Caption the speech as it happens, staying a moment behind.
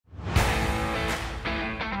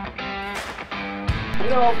You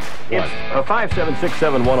know, it's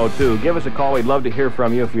 5767102. Give us a call. We'd love to hear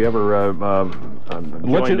from you if you ever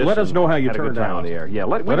let us know how you turned out on the air. Yeah,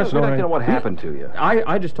 let us know what happened to you.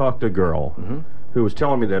 I just talked to a girl who was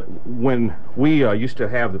telling me that when we used to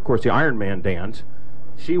have, of course, the Iron Man dance,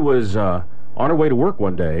 she was on her way to work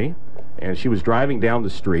one day, and she was driving down the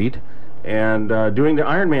street and doing the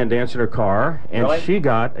Iron Man dance in her car, and she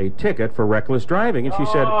got a ticket for reckless driving, and she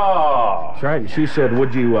said, she said,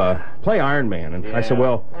 would you play Iron Man? And I said,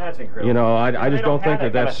 well, that's incredible. You know, I just don't think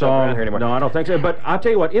that song, no, I don't think so, but I'll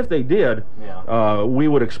tell you what, if they did, we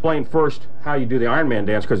would explain first how you do the Iron Man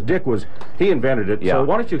dance, because Dick he invented it, so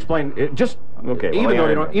why don't you explain it, just,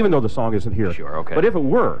 even though the song isn't here. Sure, okay. But if it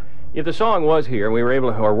were, if the song was here, and we were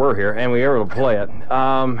able to, or were here, and we were able to play it,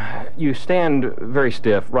 you stand very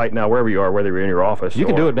stiff right now, wherever you are, whether you're in your office you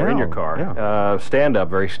can do it now. Or in your car. Stand up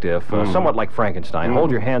very stiff, somewhat like Frankenstein. Hold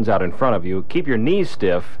your hands out in front of you. Keep your knees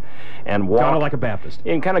stiff, and walk. Kind of like a Baptist.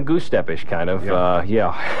 In kind of goose steppish, kind of.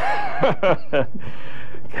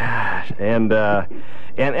 Gosh, and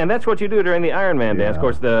that's what you do during the Iron Man dance. Of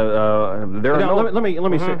course, there are let me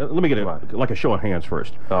get it like a show of hands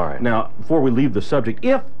first. All right. Now, before we leave the subject,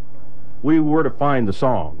 if we were to find the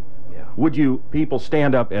song, would you people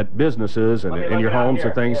stand up at businesses and in your homes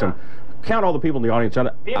and things and count all the people in the audience?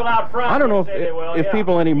 People out front. I don't know if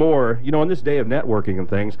people anymore, you know, in this day of networking and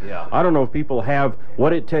things, I don't know if people have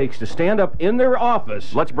what it takes to stand up in their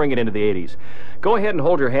office. Let's bring it into the 80s. Go ahead and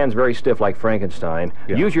hold your hands very stiff like Frankenstein.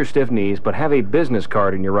 Use your stiff knees, but have a business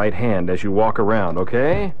card in your right hand as you walk around,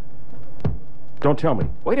 okay? Don't tell me.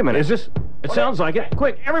 Wait a minute. Is this... It sounds like it.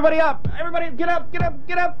 Quick, everybody up! Everybody get up, get up,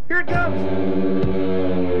 get up! Here it comes!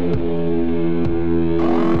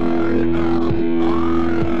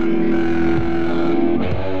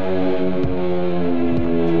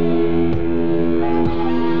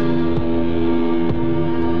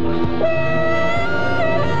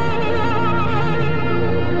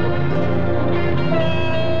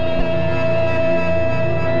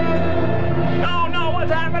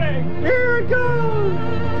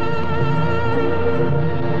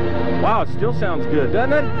 Wow, it still sounds good,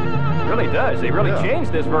 doesn't it? It really does. They really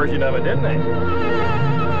changed this version of it, didn't they?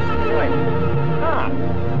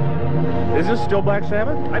 Is this still Black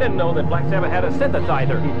Sabbath? I didn't know that Black Sabbath had a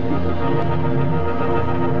synthesizer.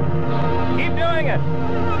 Keep doing it.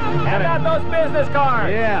 Hand out those business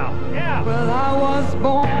cards. Yeah. Well, I was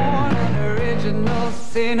born an original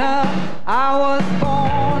sinner. I was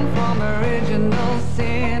born from original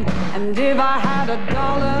sin. And if I had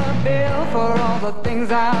 $1 bill for all the things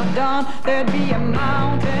I've done, there'd be a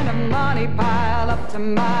mountain of money piled up to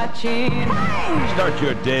my chin. Start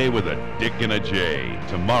your day with a Dick and a J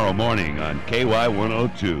tomorrow morning on KY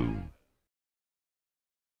 102.